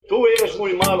es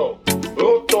muy malo.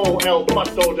 Roto el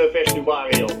pato de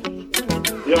vestuario.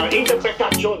 La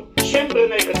interpretación siempre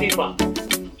negativa.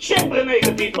 Siempre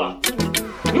negativa.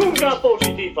 Nunca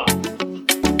positiva.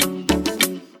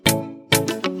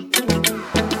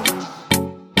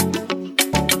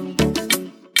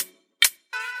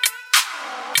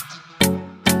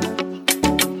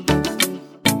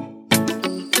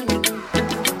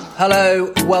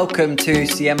 Hello, welcome to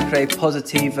Siempre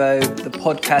Positivo, the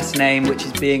podcast name which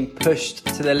is being pushed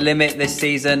to the limit this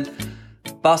season.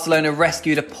 Barcelona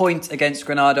rescued a point against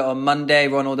Granada on Monday.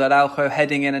 Ronald Araujo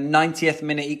heading in a 90th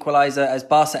minute equaliser as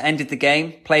Barca ended the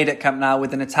game, played at Camp Nou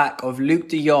with an attack of Luuk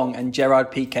de Jong and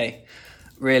Gerard Piqué.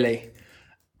 Really.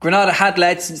 Granada had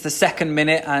led since the second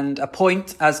minute, and a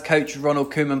point, as coach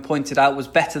Ronald Koeman pointed out, was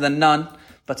better than none,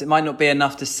 but it might not be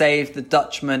enough to save the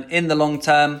Dutchman in the long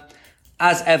term.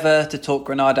 As ever, to talk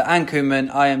Granada and Koeman,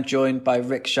 I am joined by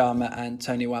Rick Sharma and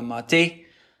Tony Juan Martí.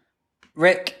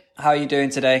 Rick, how are you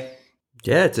doing today?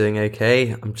 Yeah, doing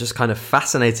okay. I'm just kind of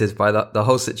fascinated by the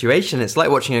whole situation. It's like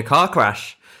watching a car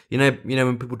crash. You know,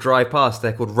 when people drive past,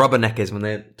 they're called rubberneckers when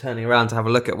they're turning around to have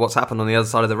a look at what's happened on the other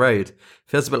side of the road.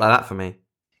 Feels a bit like that for me.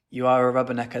 You are a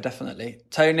rubbernecker, definitely.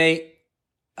 Tony,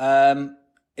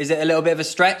 is it a little bit of a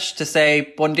stretch to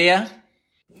say bon dia?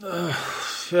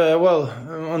 Well,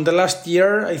 on the last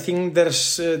year, I think there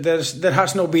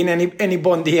has not been any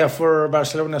bon dia for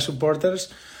Barcelona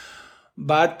supporters.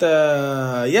 But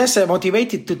yes, I'm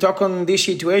motivated to talk on this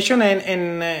situation,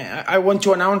 and I want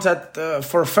to announce that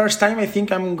for first time, I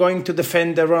think I'm going to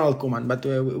defend Ronald Koeman. But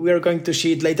we are going to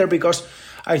see it later, because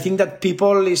I think that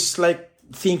people is like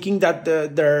thinking that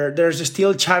there's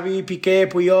still Xavi, Piqué,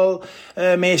 Puyol,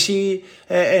 Messi,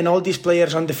 and all these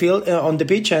players on the field, on the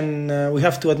pitch, and we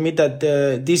have to admit that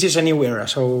this is a new era.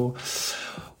 So,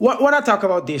 want to talk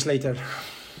about this later.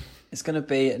 It's going to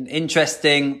be an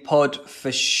interesting pod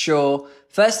for sure.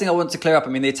 First thing I want to clear up, I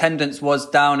mean, the attendance was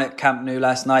down at Camp Nou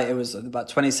last night. It was about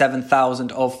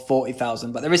 27,000 of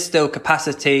 40,000, but there is still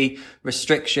capacity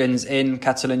restrictions in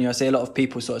Catalonia. I see a lot of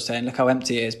people sort of saying, look how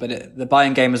empty it is, but the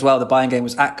Bayern game as well, the Bayern game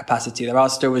was at capacity. There are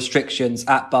still restrictions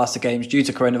at Barca games due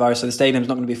to coronavirus, so the stadium's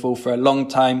not going to be full for a long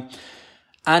time.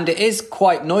 And it is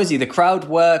quite noisy. The crowd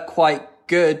were quite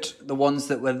good, the ones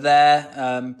that were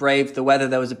there, braved the weather.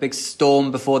 There was a big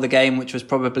storm before the game, which was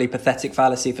probably pathetic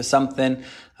fallacy for something.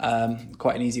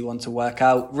 Quite an easy one to work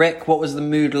out. Rick, what was the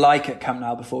mood like at Camp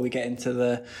Nou before we get into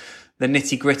the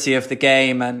nitty-gritty of the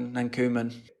game and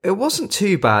Koeman? It wasn't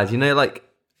too bad, like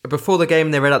before the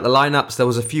game they read out the lineups, there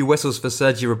was a few whistles for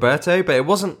Sergi Roberto, but it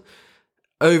wasn't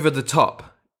over the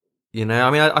top. I mean,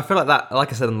 I feel like that,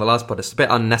 like I said on the last pod, it's a bit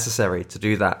unnecessary to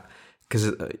do that. Because,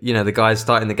 the guy's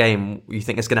starting the game, you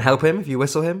think it's going to help him if you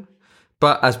whistle him?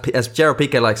 But as Gerard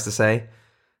Piqué likes to say,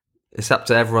 it's up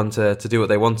to everyone to do what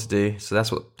they want to do. So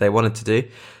that's what they wanted to do.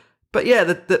 But yeah,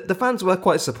 the fans were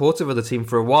quite supportive of the team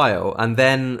for a while. And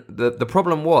then the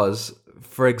problem was,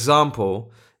 for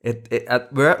example,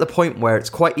 we're at the point where it's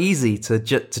quite easy to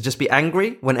just be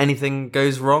angry when anything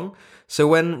goes wrong. So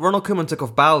when Ronald Koeman took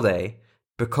off Balde,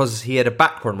 because he had a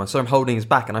back problem, I saw him holding his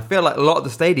back, and I feel like a lot of the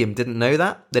stadium didn't know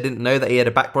that. They didn't know that he had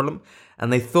a back problem,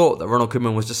 and they thought that Ronald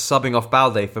Koeman was just subbing off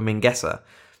Balde for Mingueza.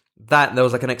 That there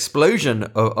was like an explosion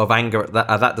of anger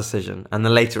at that decision, and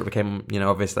then later it became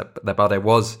obvious that Balde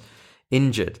was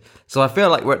injured. So I feel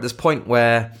like we're at this point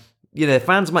where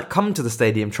fans might come to the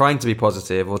stadium trying to be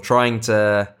positive or trying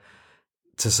to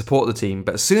support the team,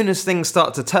 but as soon as things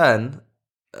start to turn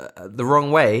the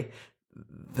wrong way,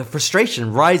 the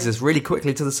frustration rises really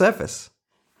quickly to the surface.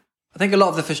 I think a lot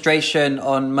of the frustration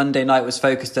on Monday night was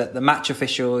focused at the match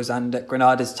officials and at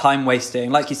Granada's time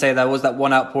wasting. Like you say, there was that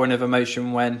one outpouring of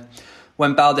emotion when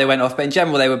Balde went off, but in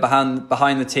general they were behind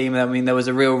the team. I mean, there was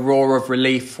a real roar of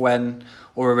relief or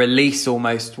a release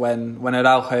almost when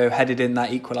Araujo headed in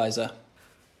that equaliser.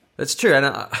 That's true, and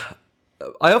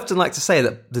I often like to say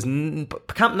that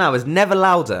Camp Nou is never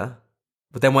louder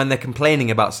than when they're complaining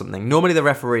about something. Normally the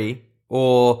referee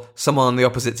or someone on the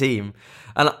opposite team.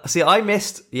 And see, I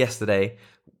missed yesterday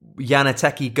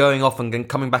Janateki going off and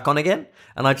coming back on again.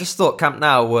 And I just thought Camp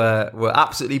Nou were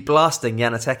absolutely blasting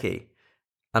Janateki.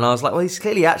 And I was like, well, he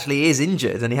clearly actually is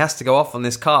injured and he has to go off on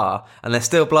this car and they're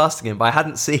still blasting him. But I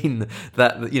hadn't seen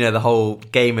that, the whole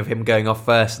game of him going off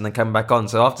first and then coming back on.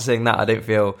 So after seeing that, I don't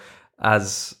feel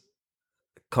as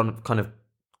kind of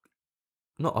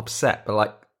not upset, but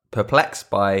like perplexed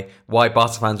by why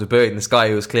Barca fans were booing this guy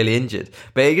who was clearly injured.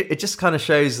 But it just kind of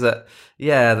shows that,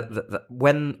 that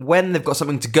when they've got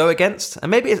something to go against, and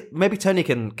maybe Tony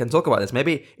can talk about this.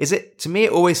 Maybe to me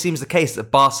it always seems the case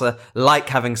that Barca like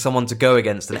having someone to go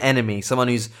against, an enemy, someone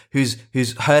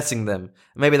who's hurting them.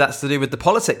 Maybe that's to do with the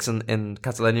politics in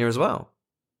Catalonia as well.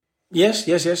 Yes.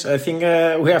 I think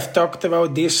we have talked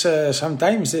about this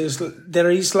sometimes.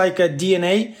 There is like a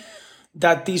DNA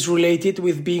that is related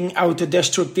with being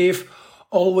autodestructive,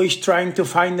 always trying to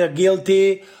find a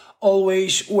guilty,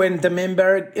 always when the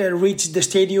member reaches the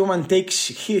stadium and takes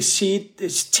his seat,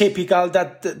 it's typical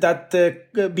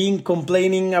that being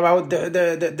complaining about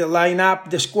the lineup,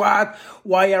 the squad.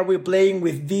 Why are we playing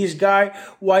with this guy?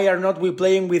 Why are not we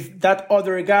playing with that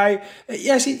other guy?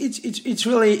 Yes, it's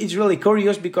really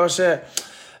curious because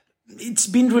it's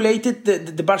been related,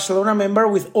 the Barcelona member,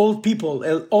 with old people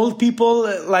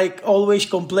like always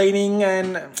complaining,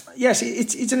 and yes,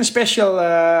 it's a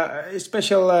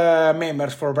special member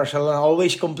for Barcelona,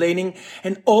 always complaining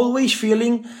and always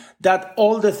feeling that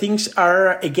all the things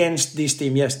are against this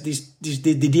team. Yes,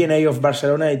 the DNA of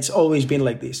Barcelona, it's always been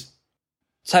like this.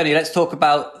 Tony, let's talk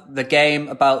about the game,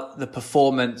 about the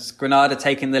performance. Granada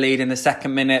taking the lead in the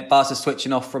second minute, Barca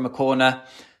switching off from a corner.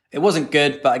 It wasn't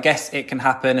good, but I guess it can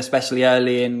happen, especially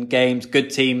early in games. Good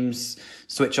teams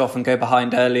switch off and go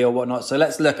behind early or whatnot. So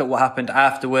let's look at what happened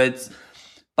afterwards.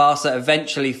 Barca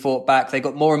eventually fought back. They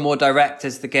got more and more direct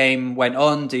as the game went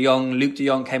on. Luke de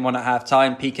Jong came on at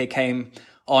half-time. Piqué came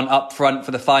on up front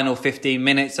for the final 15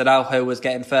 minutes. Araujo was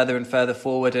getting further and further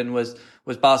forward and was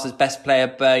Barca's best player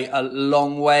by a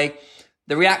long way.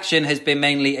 The reaction has been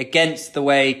mainly against the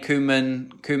way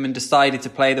Koeman decided to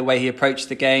play, the way he approached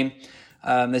the game.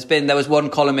 There was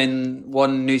one column in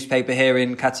one newspaper here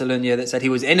in Catalonia that said he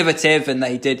was innovative and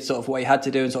that he did sort of what he had to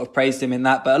do and sort of praised him in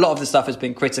that. But a lot of the stuff has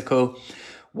been critical.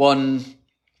 One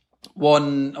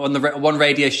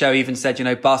radio show even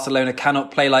said, Barcelona cannot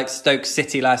play like Stoke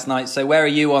City last night. So where are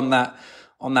you on that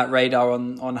radar,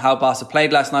 on how Barca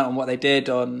played last night, on what they did,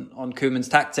 on Koeman's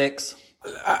tactics?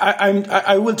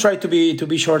 I will try to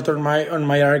be short on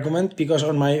my argument, because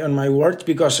on my words,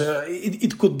 because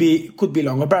it could be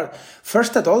longer. But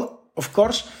first of all, of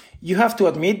course, you have to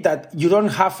admit that you don't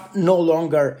have no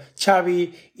longer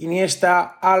Xavi,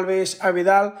 Iniesta, Alves,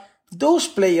 Abidal. Those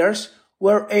players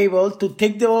were able to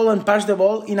take the ball and pass the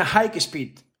ball in a high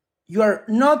speed. You are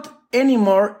not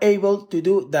anymore able to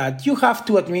do that. You have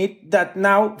to admit that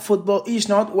now football is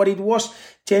not what it was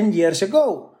 10 years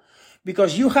ago.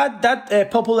 Because you had that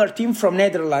popular team from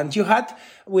Netherlands, you had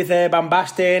with Van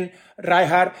Basten,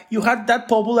 Rijkaard, you had that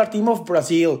popular team of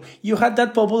Brazil, you had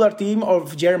that popular team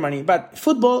of Germany. But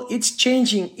football, it's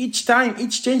changing each time,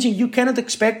 it's changing. You cannot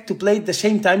expect to play the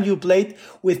same time you played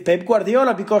with Pep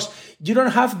Guardiola, because you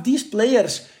don't have these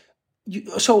players.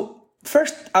 So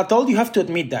first at all, you have to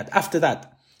admit that. After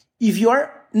that, if you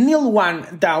are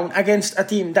 0-1 down against a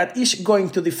team that is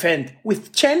going to defend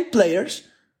with 10 players,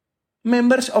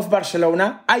 members of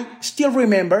Barcelona, I still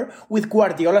remember with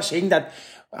Guardiola saying that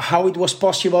how it was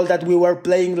possible that we were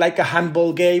playing like a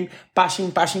handball game,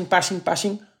 passing.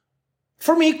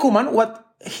 For me, Koeman,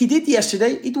 what he did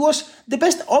yesterday, it was the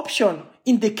best option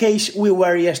in the case we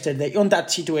were yesterday on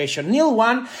that situation.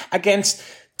 0-1 against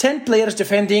 10 players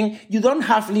defending. You don't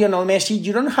have Lionel Messi.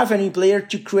 You don't have any player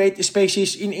to create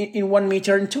spaces in 1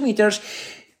 meter and 2 meters.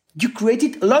 You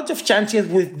created a lot of chances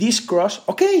with this cross.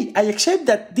 Okay, I accept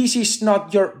that this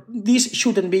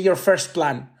shouldn't be your first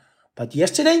plan. But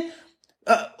yesterday,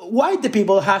 why the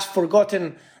people has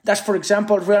forgotten that, for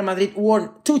example, Real Madrid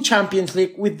won 2 Champions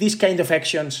League with this kind of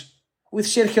actions? With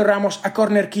Sergio Ramos, a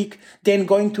corner kick, then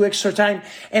going to extra time,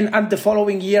 and the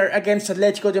following year against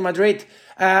Atletico de Madrid,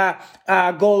 a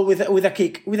goal with a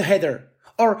kick, with a header.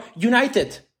 Or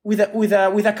United, with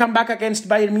a comeback against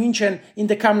Bayern München in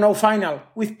the Camp Nou final,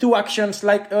 with 2 actions,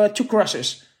 like 2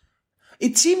 crosses.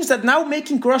 It seems that now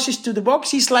making crosses to the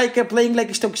box is like playing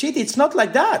like Stoke City. It's not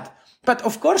like that. But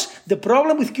of course, the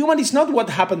problem with Koeman is not what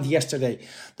happened yesterday.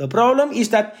 The problem is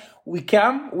that we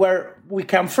come where we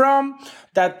come from,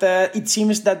 that it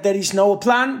seems that there is no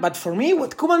plan. But for me,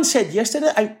 what Koeman said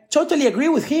yesterday, I totally agree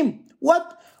with him.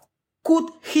 What could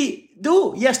he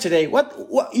do yesterday? What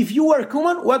if you were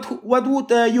Koeman, what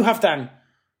would you have done?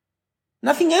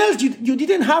 Nothing else. You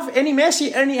didn't have any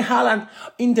Messi, any Haaland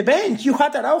in the bench. You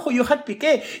had Araujo, you had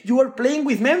Piqué. You were playing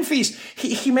with Memphis.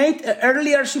 He made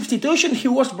earlier substitution. He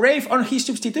was brave on his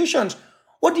substitutions.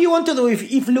 What do you want to do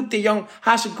if Luke de Jong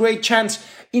has a great chance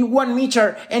in 1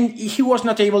 meter and he was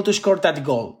not able to score that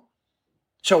goal?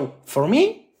 So for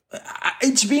me,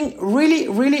 it's been really,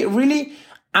 really, really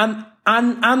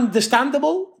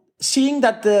understandable seeing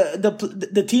that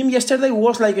the team yesterday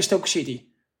was like Stoke City.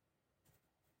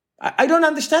 I don't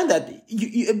understand that.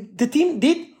 The team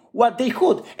did what they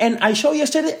could. And I saw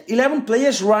yesterday 11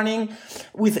 players running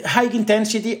with high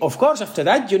intensity. Of course, after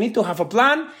that, you need to have a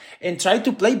plan and try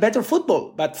to play better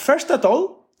football. But first of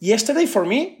all, yesterday for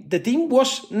me, the team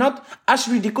was not as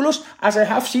ridiculous as I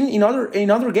have seen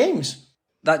in other games.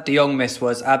 That De Jong miss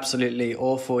was absolutely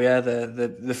awful. Yeah,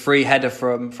 the free header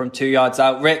from 2 yards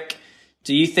out. Rick,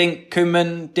 do you think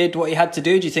Koeman did what he had to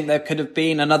do? Do you think there could have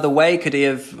been another way? Could he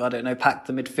have, I don't know, packed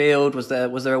the midfield?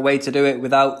 Was there a way to do it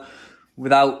without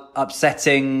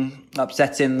upsetting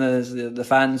the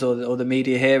fans or the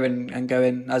media here and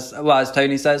going as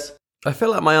Tony says? I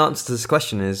feel like my answer to this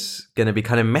question is going to be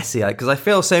kind of messy because I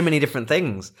feel so many different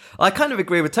things. I kind of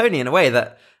agree with Tony in a way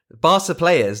that Barca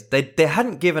players, they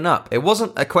hadn't given up. It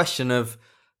wasn't a question of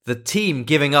the team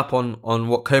giving up on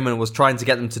what Koeman was trying to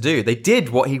get them to do. They did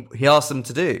what he asked them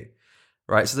to do,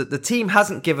 right? So that the team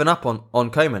hasn't given up on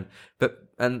Koeman,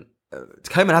 and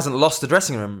Koeman hasn't lost the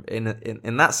dressing room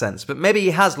in that sense. But maybe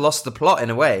he has lost the plot in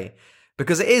a way,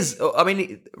 because it is. I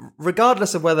mean,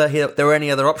 regardless of whether there were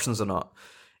any other options or not,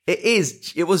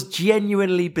 it was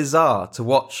genuinely bizarre to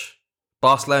watch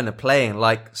Barcelona playing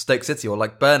like Stoke City or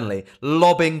like Burnley,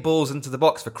 lobbing balls into the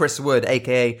box for Chris Wood,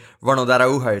 aka Ronald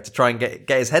Araujo, to try and get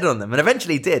his head on them. And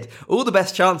eventually did. All the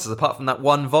best chances, apart from that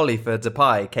one volley for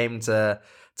Depay, came to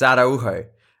Araujo.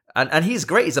 And he's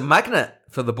great. He's a magnet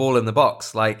for the ball in the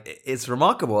box. Like, it's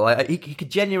remarkable. Like, he could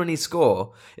genuinely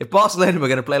score. If Barcelona were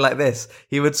going to play like this,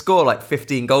 he would score like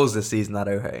 15 goals this season,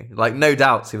 Araujo. Like, no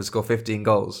doubts he would score 15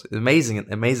 goals. Amazing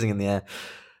in the air.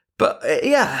 But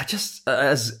yeah, just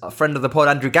as a friend of the pod,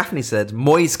 Andrew Gaffney said,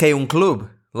 "Mois que un club."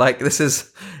 Like, this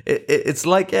is, it's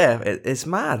like, yeah, it's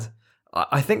mad.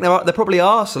 I think there probably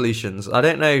are solutions. I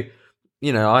don't know,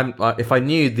 if I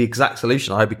knew the exact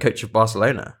solution, I'd be coach of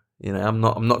Barcelona. I'm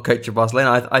not coach of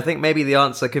Barcelona. I think maybe the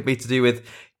answer could be to do with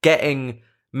getting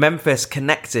Memphis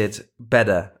connected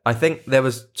better. I think there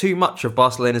was too much of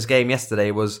Barcelona's game yesterday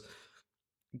was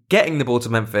getting the ball to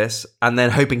Memphis and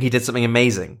then hoping he did something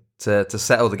amazing to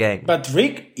settle the game. But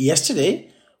Rick,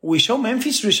 yesterday we saw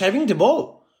Memphis receiving the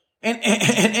ball,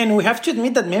 and we have to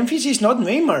admit that Memphis is not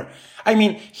Neymar. I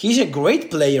mean, he's a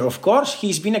great player, of course.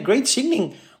 He's been a great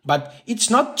signing, but it's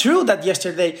not true that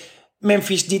yesterday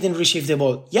Memphis didn't receive the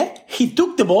ball. Yeah, he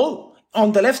took the ball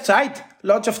on the left side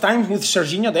lots of times with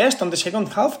Serginho Dest on the second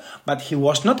half, but he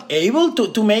was not able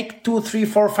to make 2, 3,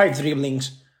 4, 5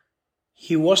 dribblings.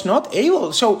 He was not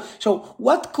able. So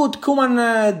what could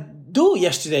Koeman do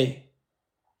yesterday?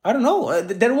 I don't know.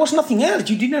 There was nothing else.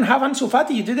 You didn't have Ansu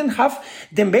Fati. You didn't have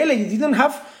Dembele. You didn't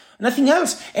have nothing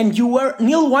else. And you were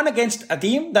 0-1 against a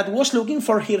team that was looking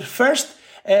for his first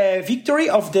victory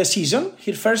of the season,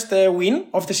 his first win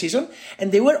of the season,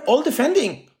 and they were all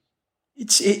defending.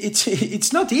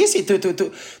 It's not easy to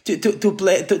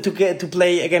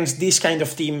play against these kind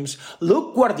of teams.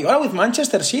 Look, Guardiola with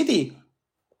Manchester City.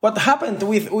 What happened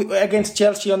against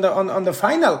Chelsea on the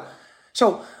final?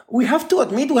 So we have to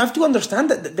understand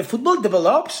that the football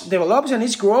develops and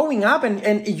it's growing up,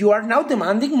 and you are now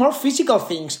demanding more physical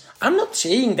things. I'm not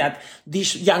saying that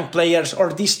these young players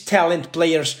or these talent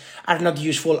players are not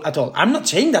useful at all. I'm not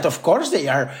saying that. Of course they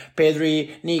are.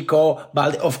 Pedri, Nico,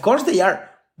 Balde, of course they are.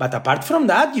 But apart from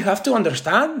that, you have to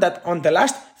understand that on the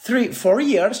last 3-4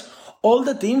 years, all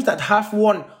the teams that have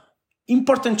won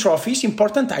important trophies,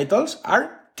 important titles,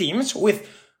 are teams with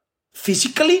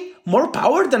physically more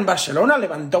power than Barcelona.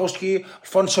 Lewandowski,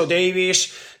 Alphonso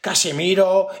Davies,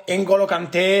 Casemiro, N'Golo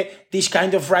Kanté, these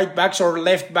kind of right backs or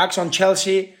left backs on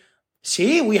Chelsea.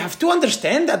 See, we have to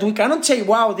understand that we cannot say,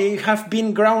 wow, they have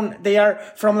been ground, they are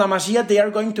from La Masia, they are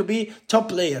going to be top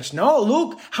players. No,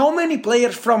 look, how many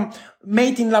players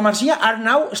made in La Masia are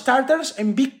now starters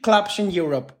in big clubs in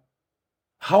Europe?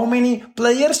 How many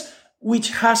players which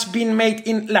has been made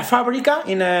in La Fábrica,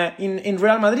 in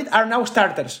Real Madrid, are now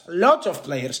starters? Lots of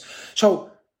players.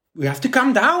 So we have to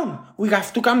calm down. We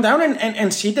have to calm down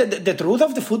and see the truth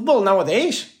of the football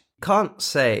nowadays. Can't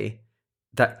say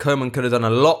that Koeman could have done a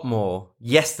lot more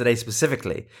yesterday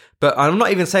specifically. But I'm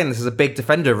not even saying this as a big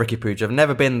defender of Riqui Puig. I've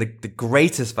never been the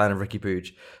greatest fan of Riqui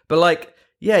Puig. But like,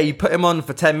 yeah, you put him on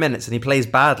for 10 minutes and he plays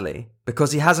badly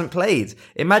because he hasn't played.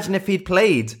 Imagine if he'd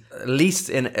played at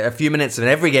least in a few minutes in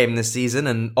every game this season,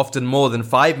 and often more than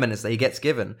 5 minutes that he gets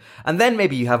given. And then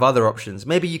maybe you have other options.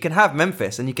 Maybe you can have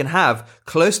Memphis, and you can have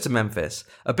close to Memphis.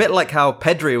 A bit like how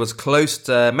Pedri was close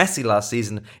to Messi last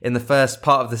season in the first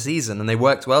part of the season, and they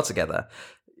worked well together.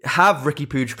 Have Riqui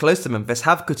Puig close to Memphis,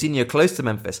 have Coutinho close to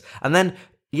Memphis, and then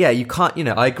yeah, you can't,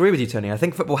 I agree with you, Tony. I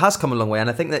think football has come a long way, and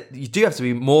I think that you do have to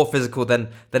be more physical than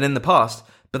in the past.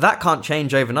 But that can't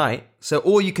change overnight. So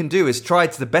all you can do is try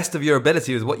to the best of your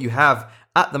ability with what you have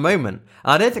at the moment.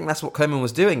 And I don't think that's what Koeman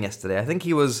was doing yesterday. I think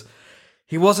he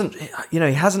wasn't, he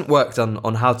hasn't worked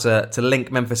on how to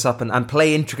link Memphis up and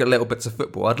play intricate little bits of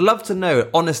football. I'd love to know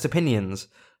honest opinions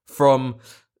from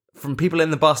people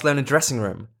in the Barcelona dressing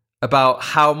room about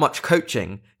how much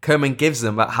coaching Koeman gives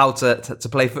them about how to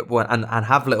play football and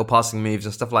have little passing moves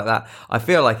and stuff like that. I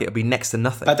feel like it would be next to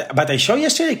nothing. But I saw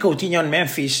yesterday Coutinho and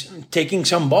Memphis taking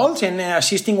some balls and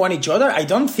assisting one each other. I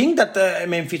don't think that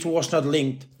Memphis was not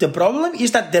linked. The problem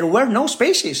is that there were no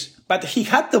spaces, but he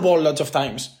had the ball lots of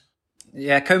times.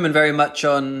 Yeah, Koeman very much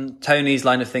on Tony's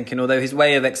line of thinking, although his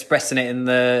way of expressing it in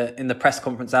the press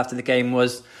conference after the game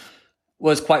was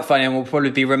quite funny and will probably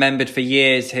be remembered for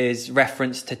years, his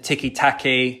reference to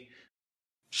tiki-taki.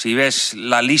 Si ves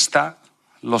la lista,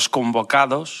 los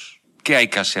convocados, ¿qué hay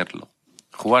que hacerlo?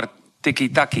 Jugar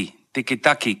tiki-taki,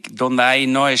 donde hay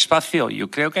no espacio. Yo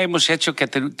creo que hemos hecho que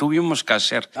tuvimos que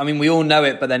hacer. I mean, we all know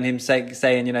it, but then him saying,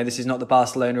 this is not the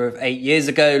Barcelona of 8 years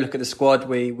ago. Look at the squad.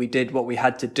 We did what we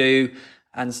had to do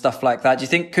and stuff like that. Do you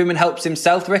think Koeman helps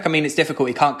himself, Rick? I mean, it's difficult.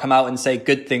 He can't come out and say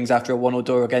good things after a 1-1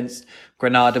 draw against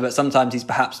Granada, but sometimes he's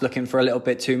perhaps looking for a little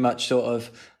bit too much sort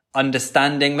of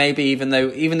understanding, maybe, even though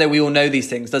we all know these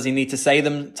things. Does he need to say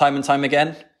them time and time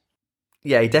again?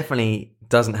 Yeah, he definitely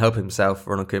doesn't help himself,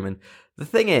 Ronald Koeman. The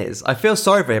thing is, I feel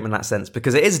sorry for him in that sense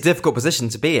because it is a difficult position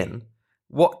to be in.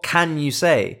 What can you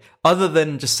say other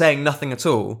than just saying nothing at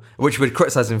all, which we'd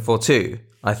criticise him for too,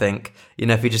 I think.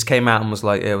 If he just came out and was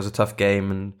like, it was a tough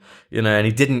game and, and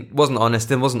he wasn't honest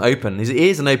and wasn't open. He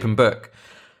is an open book.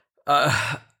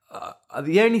 The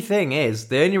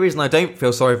only reason I don't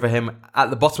feel sorry for him at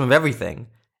the bottom of everything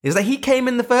is that he came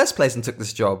in the first place and took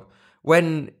this job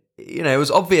when, it was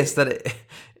obvious that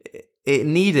it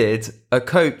needed a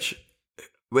coach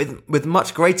with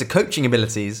much greater coaching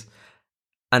abilities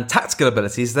and tactical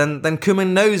abilities than Koeman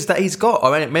knows that he's got.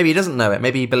 I mean, maybe he doesn't know it.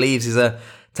 Maybe he believes he's a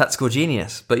tactical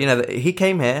genius. But, he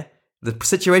came here. The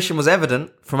situation was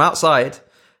evident from outside.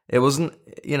 It wasn't,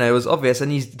 it was obvious.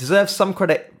 And he deserves some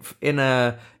credit in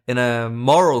a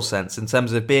moral sense in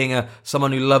terms of being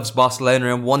someone who loves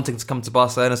Barcelona and wanting to come to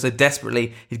Barcelona so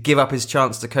desperately he'd give up his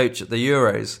chance to coach at the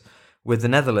Euros with the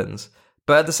Netherlands.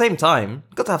 But at the same time,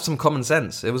 got to have some common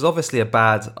sense. It was obviously a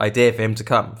bad idea for him to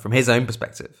come from his own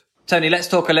perspective. Tony, let's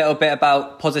talk a little bit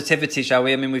about positivity, shall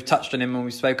we? I mean, we've touched on him when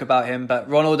we spoke about him, but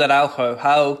Ronald Araujo,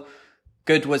 how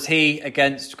good was he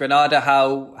against Granada?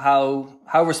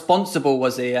 How responsible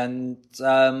was he? And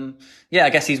I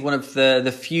guess he's one of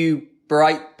the few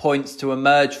bright points to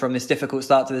emerge from this difficult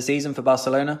start to the season for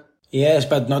Barcelona. Yes,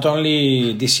 but not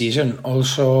only this season,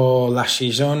 also last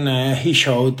season he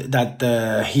showed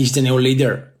that he's the new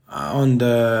leader on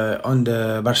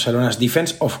the Barcelona's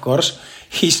defense. Of course,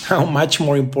 he's now much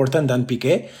more important than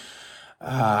Piqué.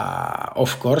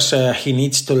 Of course, he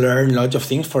needs to learn lots of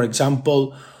things. For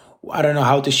example, I don't know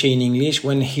how to say in English,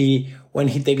 when he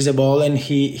takes the ball and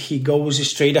he goes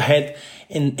straight ahead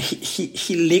and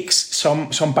he licks some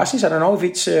passes. I don't know if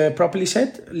it's properly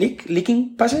said.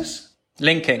 Licking passes?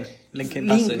 Linking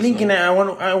passes. Linking. I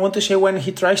want to say when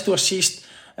he tries to assist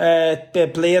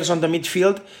the players on the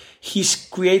midfield,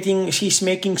 he's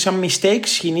making some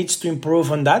mistakes. He needs to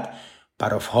improve on that.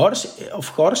 But of course,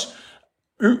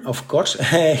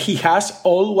 he has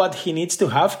all what he needs to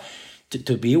have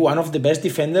to be one of the best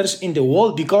defenders in the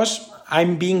world, because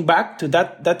I'm being back to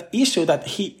that issue that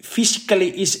he physically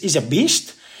is a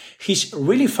beast. He's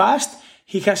really fast.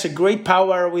 He has a great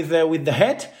power with the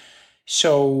head.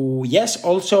 So yes,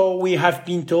 also we have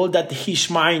been told that his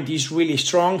mind is really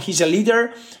strong. He's a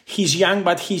leader. He's young,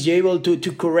 but he's able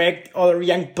to correct other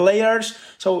young players.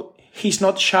 So he's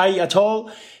not shy at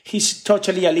all. He's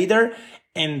totally a leader.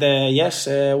 And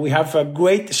we have a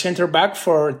great center back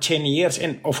for 10 years.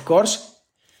 And of course,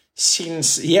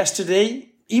 since yesterday,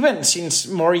 even since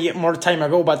more time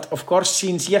ago, but of course,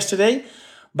 since yesterday,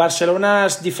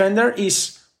 Barcelona's defense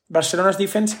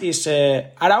is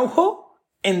Araujo.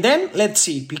 And then, let's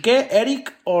see, Piqué,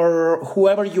 Eric, or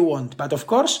whoever you want. But of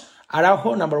course,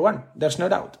 Araujo, number one. There's no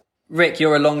doubt. Rick,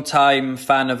 you're a long-time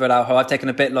fan of Araujo. I've taken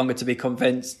a bit longer to be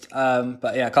convinced.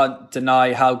 But I can't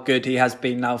deny how good he has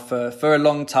been now for a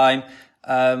long time.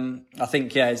 I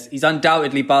think, he's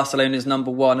undoubtedly Barcelona's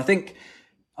number one.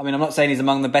 I'm not saying he's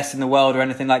among the best in the world or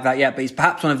anything like that yet, but he's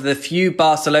perhaps one of the few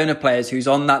Barcelona players who's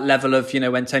on that level of,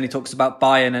 when Tony talks about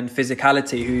Bayern and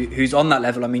physicality, who's on that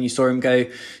level. I mean, you saw him go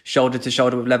shoulder to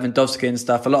shoulder with Lewandowski and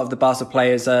stuff. A lot of the Barca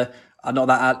players are not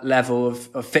that level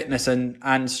of fitness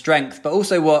and strength. But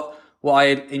also what I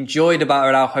enjoyed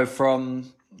about Araujo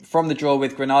from from the draw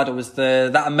with Granada was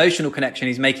that emotional connection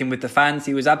he's making with the fans.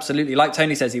 He was absolutely, like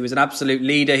Tony says, he was an absolute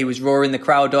leader. He was roaring the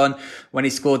crowd on when he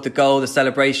scored the goal. The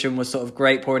celebration was sort of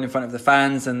great, pouring in front of the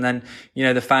fans, and then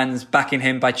the fans backing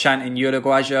him by chanting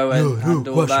Uruguayo and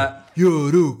all that.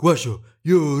 Uruguayo,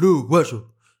 Uruguayo.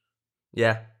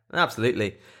 Yeah,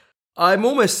 absolutely. I'm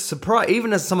almost surprised,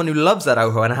 even as someone who loves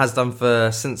Araujo and has done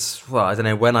since, I don't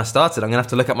know when I started. I'm going to have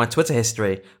to look at my Twitter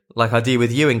history, like I do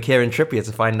with you and Kieran Trippier,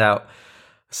 to find out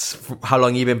how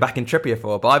long you've been backing Trippier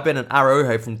for. But I've been an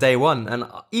Araujo from day one, and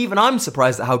even I'm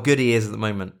surprised at how good he is at the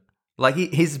moment. Like,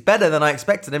 he's better than I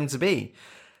expected him to be.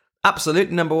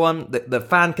 Absolutely number one. The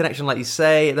fan connection, like you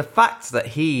say, the fact that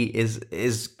he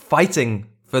is fighting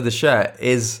for the shirt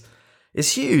is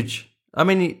huge. I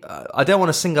mean, I don't want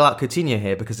to single out Coutinho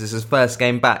here because it's his first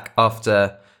game back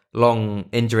after long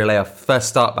injury layoff. First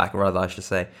start back, rather, I should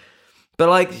say. But,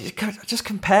 like, just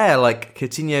compare, like,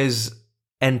 Coutinho's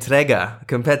entrega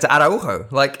compared to Araujo.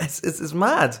 Like, it's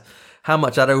mad how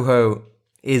much Araujo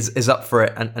is up for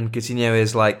it and Coutinho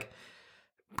is, like,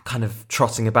 kind of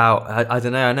trotting about. I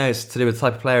don't know. I know it's to do with the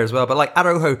type of player as well. But, like,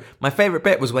 Araujo, my favourite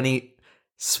bit was when he'd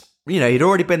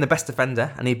already been the best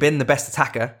defender and he'd been the best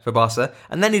attacker for Barca,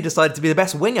 and then he decided to be the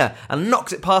best winger and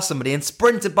knocked it past somebody and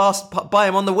sprinted by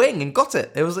him on the wing and got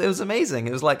it. It was amazing.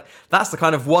 It was like, that's the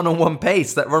kind of one-on-one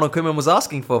pace that Ronald Koeman was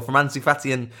asking for from Ansu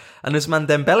Fati and Ousmane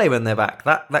Dembele when they're back.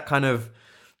 That kind of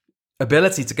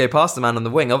ability to go past the man on the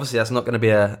wing. Obviously, that's not going to be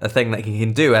a thing that he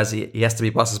can do, as he has to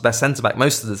be Barca's best centre-back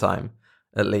most of the time,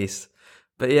 at least.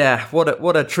 But yeah,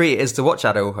 what a treat it is to watch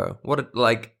Araujo.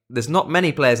 There's not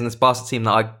many players in this Barca team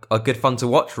that are good fun to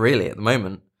watch, really, at the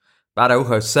moment. But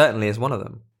Araujo certainly is one of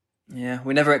them. Yeah,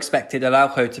 we never expected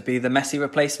Araujo to be the Messi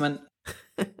replacement.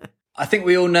 I think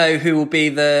we all know who will be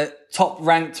the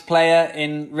top-ranked player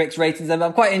in Rick's ratings. And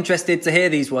I'm quite interested to hear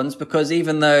these ones, because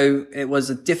even though it was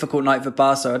a difficult night for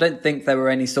Barca, I don't think there were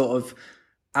any sort of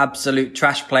absolute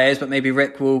trash players, but maybe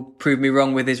Rick will prove me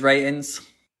wrong with his ratings.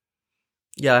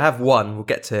 Yeah, I have one. We'll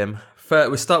get to him.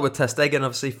 We'll start with Ter Stegen,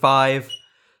 obviously, 5.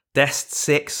 Dest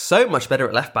 6, so much better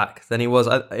at left back than he was.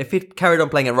 If he'd carried on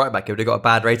playing at right back, he would have got a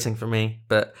bad rating from me,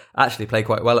 but actually played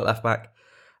quite well at left back.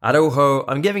 Araujo,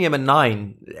 I'm giving him a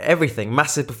 9. Everything,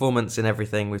 massive performance in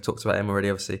everything. We've talked about him already,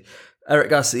 obviously. Eric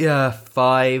Garcia,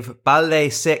 5.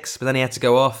 Balde, 6, but then he had to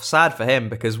go off. Sad for him,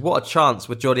 because what a chance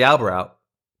with Jordi Alba out,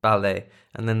 Balde,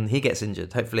 and then he gets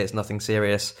injured. Hopefully it's nothing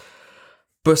serious.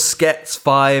 Busquets,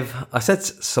 5. I said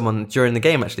to someone during the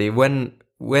game, actually, when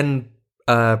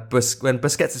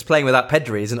Busquets is playing without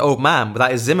Pedri, he's an old man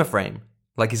without his Zimmer frame.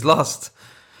 Like, he's lost.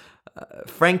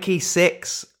 Frankie,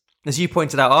 6. As you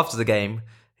pointed out after the game,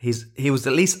 he was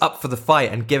at least up for the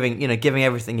fight and giving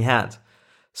everything he had.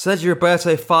 Sergio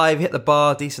Roberto, 5. Hit the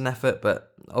bar, decent effort, but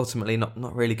ultimately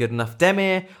not really good enough.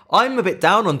 Demir, I'm a bit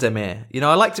down on Demir.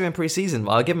 I liked him in pre-season,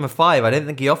 but I'll give him a 5. I didn't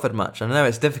think he offered much. I know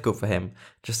it's difficult for him,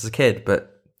 just as a kid, but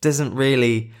doesn't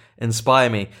really inspire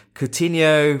me.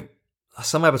 Coutinho,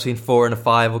 somewhere between 4 and a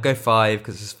 5. We'll go 5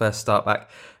 because it's his first start back.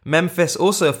 Memphis,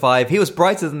 also a 5. He was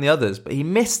brighter than the others, but he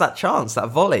missed that chance, that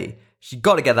volley. You've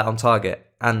got to get that on target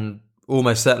and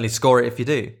almost certainly score it if you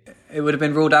do. It would have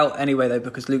been ruled out anyway, though,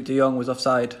 because Luke de Jong was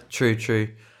offside. True.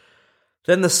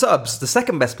 Then the subs, the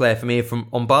second best player for me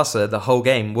on Barca the whole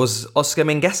game was Oscar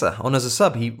Mingueza on as a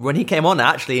sub. When he came on, it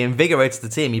actually invigorated the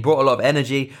team. He brought a lot of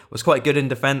energy, was quite good in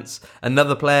defence.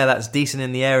 Another player that's decent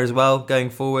in the air as well going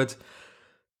forward.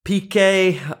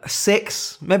 Piqué,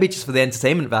 6, maybe just for the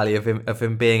entertainment value of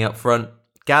him being up front.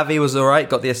 Gavi was alright,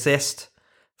 got the assist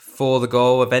for the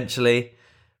goal eventually.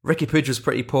 Ricky Puig was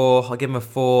pretty poor, I'll give him a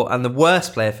 4. And the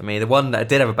worst player for me, the one that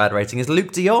did have a bad rating, is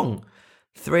Luke de Jong.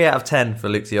 3 out of 10 for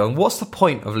Luke de Jong. What's the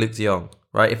point of Luke de Jong,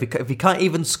 right? If he can't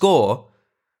even score,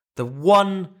 the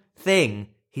one thing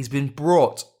he's been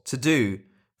brought to do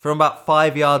from about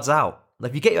 5 yards out.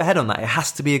 If you get your head on that, it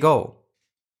has to be a goal.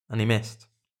 And he missed.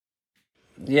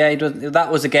 Yeah,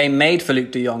 that was a game made for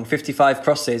Luke de Jong. 55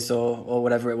 crosses or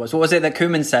whatever it was. What was it that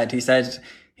Koeman said? He said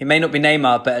he may not be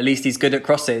Neymar, but at least he's good at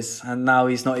crosses. And now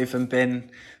he's not even been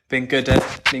good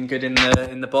in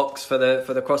the box for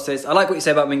the crosses. I like what you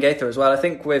say about Mingueza as well. I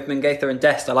think with Mingueza and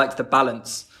Dest, I liked the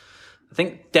balance. I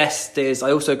think Dest is.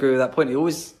 I also agree with that point.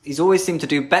 He's always seemed to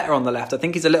do better on the left. I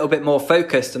think he's a little bit more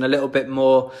focused and a little bit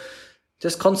more.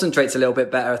 Just concentrates a little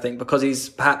bit better, I think, because he's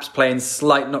perhaps playing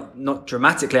not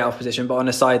dramatically out of position, but on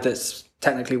a side that's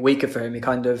technically weaker for him. He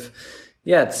kind of,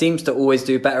 seems to always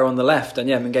do better on the left. And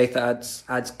Mingueza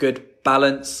adds good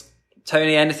balance.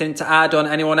 Tony, anything to add on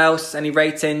anyone else? Any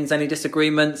ratings, any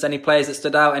disagreements, any players that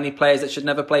stood out, any players that should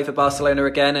never play for Barcelona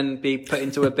again and be put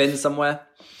into a bin somewhere?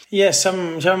 Yes,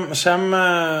 some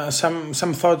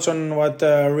thoughts on what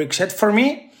Rick said. For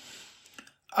me,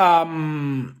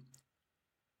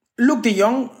 Luke de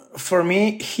Jong, for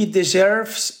me, he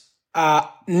deserves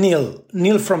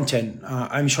nil from 10.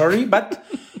 I'm sorry, but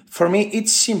for me,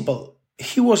 it's simple.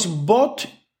 He was bought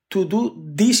to do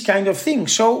this kind of thing.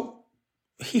 So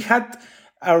he had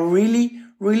a really,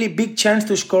 really big chance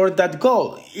to score that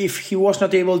goal. If he was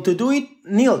not able to do it,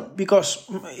 nil, because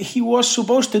he was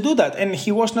supposed to do that and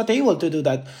he was not able to do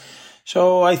that.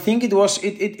 So I think it was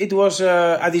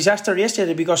a disaster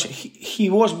yesterday because he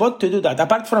was bought to do that.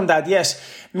 Apart from that, yes,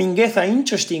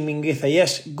 Mingueza,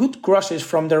 yes, good crosses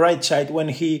from the right side when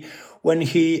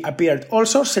he appeared.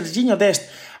 Also, Serginho Dest,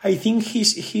 I think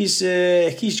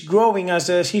he's growing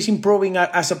he's improving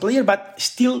as a player, but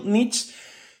still needs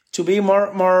to be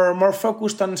more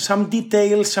focused on some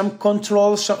details, some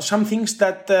controls, some things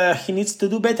that he needs to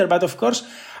do better. But of course,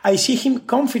 I see him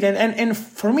confident. And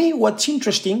for me, what's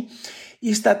interesting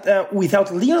is that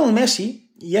without Lionel Messi,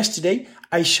 yesterday,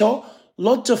 I saw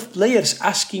lots of players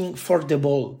asking for the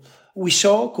ball. We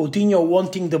saw Coutinho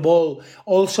wanting the ball.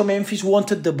 Also, Memphis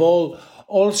wanted the ball.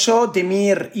 Also,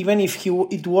 Demir, even if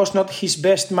it was not his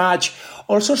best match.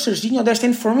 Also, Serginho Dest.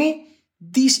 And for me,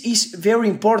 this is very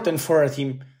important for a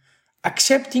team.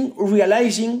 Accepting,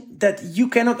 realizing that you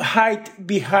cannot hide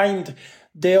behind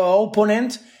the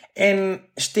opponent and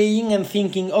staying and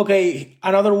thinking, okay,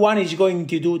 another one is going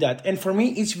to do that. And for me,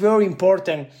 it's very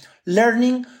important.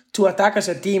 Learning to attack as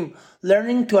a team,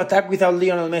 learning to attack without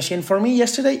Lionel Messi. And for me,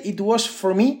 yesterday, it was,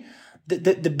 for me,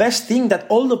 the best thing that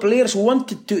all the players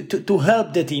wanted to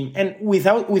help the team. And with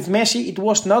Messi, it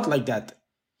was not like that.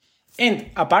 And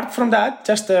apart from that,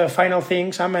 just a final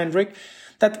thing, Sam and Rick,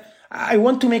 that I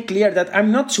want to make clear that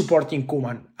I'm not supporting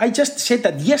Koeman. I just said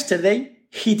that yesterday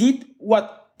he did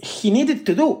what he needed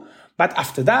to do. But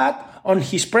after that, on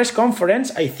his press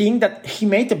conference, I think that he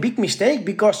made a big mistake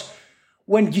because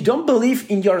when you don't believe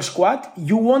in your squad,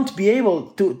 you won't be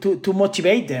able to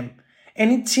motivate them.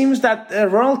 And it seems that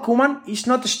Ronald Koeman is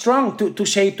not strong to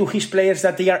say to his players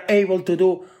that they are able to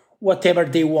do whatever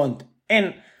they want.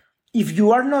 And if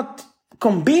you are not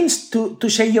convinced to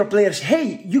say your players,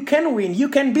 hey, you can win, you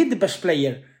can be the best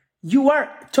player, you are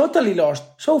totally lost.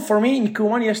 So for me, in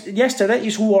Koeman yesterday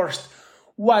is worse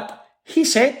what he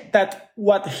said than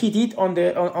what he did on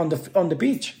the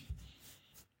pitch.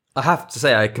 I have to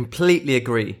say, I completely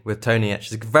agree with Tony.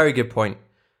 It's a very good point.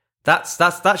 That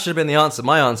should have been the answer.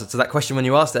 My answer to that question when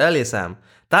you asked it earlier, Sam.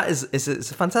 It's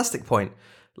a fantastic point.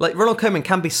 Like, Ronald Koeman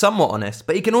can be somewhat honest,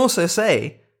 but he can also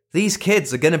say these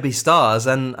kids are going to be stars,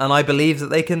 and I believe that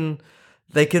they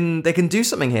can do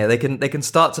something here. They can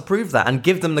start to prove that and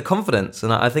give them the confidence.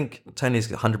 And I think Tony's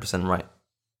 100% right.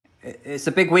 It's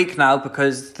a big week now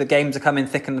because the games are coming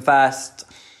thick and fast.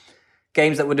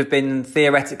 Games that would have been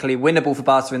theoretically winnable for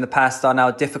Barca in the past are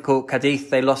now difficult. Cadiz,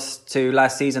 they lost to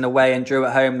last season away and drew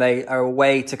at home. They are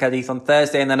away to Cadiz on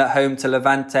Thursday and then at home to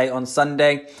Levante on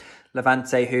Sunday.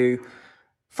 Levante, who,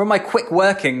 from my quick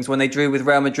workings when they drew with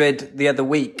Real Madrid the other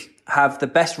week, have the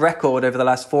best record over the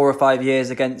last 4 or 5 years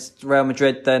against Real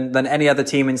Madrid than any other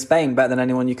team in Spain. Better than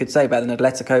anyone you could say. Better than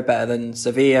Atletico, better than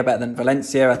Sevilla, better than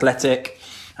Valencia, Athletic,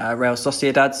 Real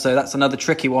Sociedad. So that's another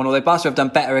tricky one. Although Barca have done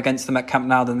better against them at Camp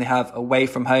Nou than they have away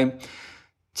from home.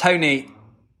 Tony,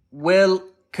 will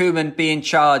Koeman be in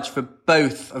charge for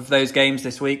both of those games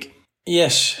this week?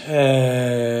 Yes,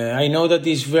 I know that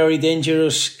it's very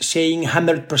dangerous saying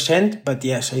 100%, but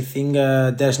yes, I think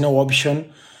there's no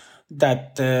option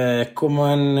that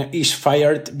Koeman is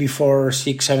fired before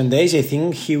 6-7 days. I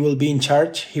think he will be in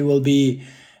charge. He will be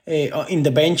in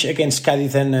the bench against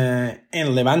Cadiz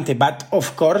and Levante. But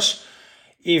of course,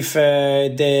 if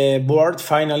the board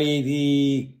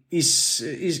finally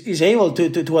is able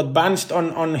to advance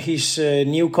on his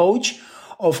new coach,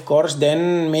 of course,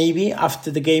 then maybe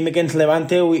after the game against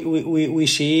Levante, we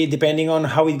see, depending on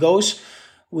how it goes,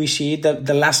 we see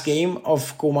the last game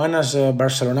of Koeman as a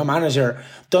Barcelona manager.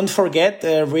 Don't forget,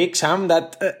 Rick, Sam,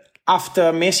 that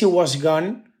after Messi was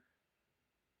gone,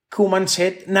 Koeman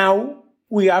said, now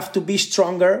we have to be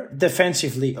stronger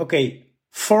defensively. Okay,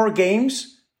 4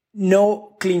 games,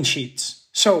 no clean sheets.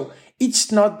 So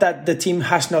it's not that the team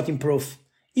has not improved.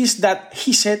 It's that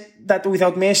he said that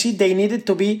without Messi, they needed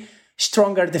to be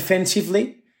stronger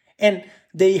defensively, and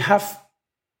they have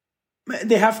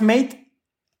made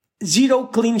 0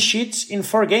 clean sheets in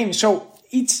 4 games. So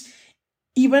it's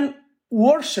even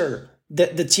worse,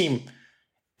 the team.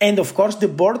 And of course, the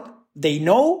board, they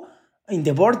know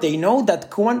that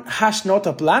Koeman has not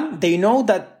a plan. They know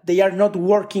that they are not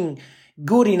working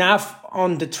good enough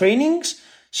on the trainings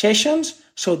sessions.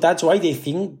 So that's why they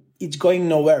think it's going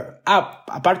nowhere up.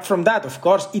 Apart from that, of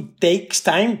course, it takes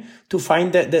time to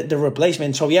find the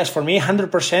replacement. So yes, for me,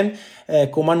 100%,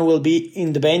 Koeman will be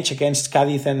in the bench against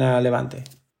Cádiz and Levante.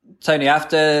 Tony,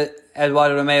 after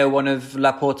Eduardo Romeo, one of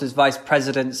Laporta's vice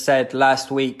presidents, said last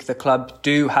week the club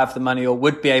do have the money or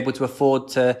would be able to afford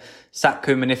to sack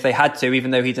Koeman if they had to,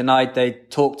 even though he denied they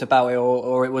talked about it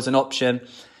or it was an option.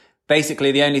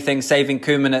 Basically, the only thing saving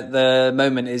Koeman at the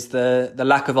moment is the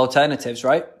lack of alternatives,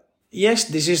 right? Yes,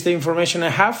 this is the information I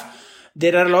have.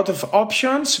 There are a lot of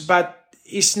options, but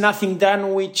it's nothing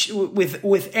done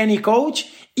with any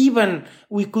coach. Even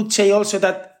we could say also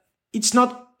that it's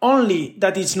not only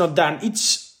that it's not done,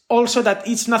 it's also that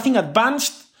it's nothing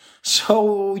advanced.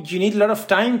 So you need a lot of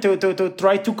time to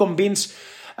try to convince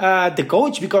the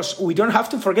coach, because we don't have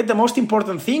to forget the most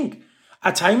important thing.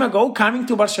 A time ago, coming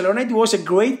to Barcelona, it was a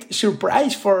great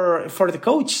surprise for the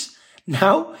coach.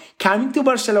 Now, coming to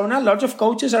Barcelona, lots of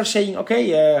coaches are saying,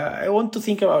 okay, I want to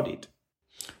think about it.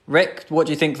 Rick, what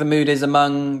do you think the mood is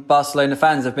among Barcelona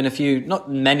fans? There have been a few,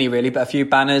 not many really, but a few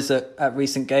banners at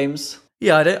recent games.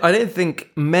 Yeah, I don't think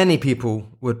many people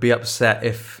would be upset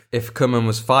if Koeman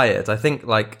was fired. I think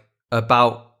like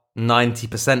about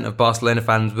 90% of Barcelona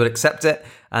fans would accept it,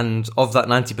 and of that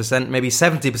 90%, maybe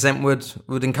 70%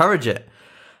 would encourage it.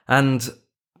 And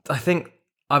I think,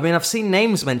 I mean, I've seen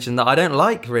names mentioned that I don't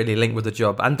like really linked with the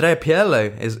job. Andrea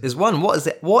Pirlo is one.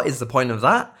 What is the point of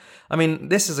that? I mean,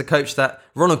 this is a coach that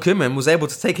Ronald Koeman was able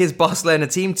to take his Barcelona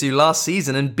team to last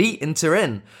season and beat in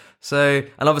Turin. So,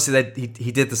 and obviously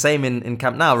he did the same in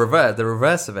Camp Nou, the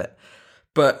reverse of it.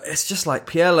 But it's just like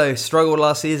Pirlo struggled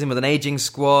last season with an aging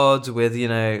squad, with, you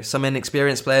know, some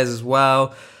inexperienced players as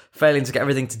well, failing to get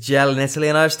everything to gel in Italy,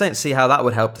 and I just don't see how that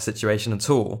would help the situation at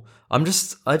all. I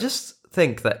just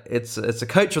think that it's a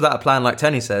coach without a plan, like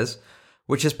Tony says,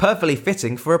 which is perfectly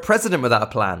fitting for a president without a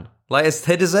plan. Like,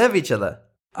 they deserve each other.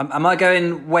 Am I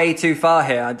going way too far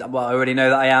here? I already know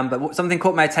that I am, but something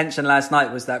caught my attention last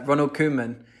night was that Ronald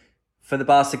Koeman, for the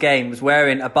Barca game, was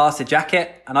wearing a Barca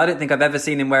jacket, and I don't think I've ever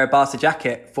seen him wear a Barca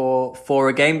jacket for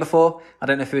a game before. I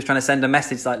don't know if he was trying to send a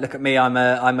message like, look at me, I'm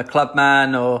a club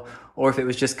man, or if it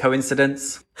was just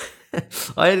coincidence.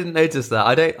 I didn't notice that.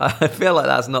 I feel like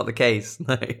that's not the case.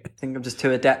 No. I think I'm just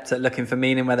too adept at looking for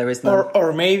meaning where there is none.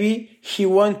 Or maybe he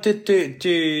wanted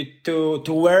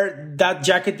to wear that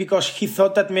jacket because he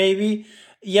thought that maybe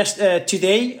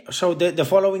today, so the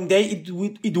following day,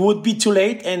 it would be too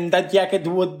late and that jacket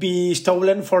would be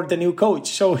stolen for the new coach.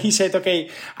 So he said, okay,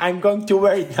 I'm going to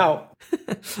wear it now.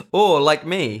 Or like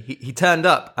me, he turned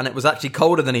up and it was actually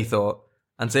colder than he thought.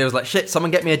 And so he was like, shit, someone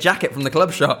get me a jacket from the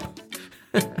club shop.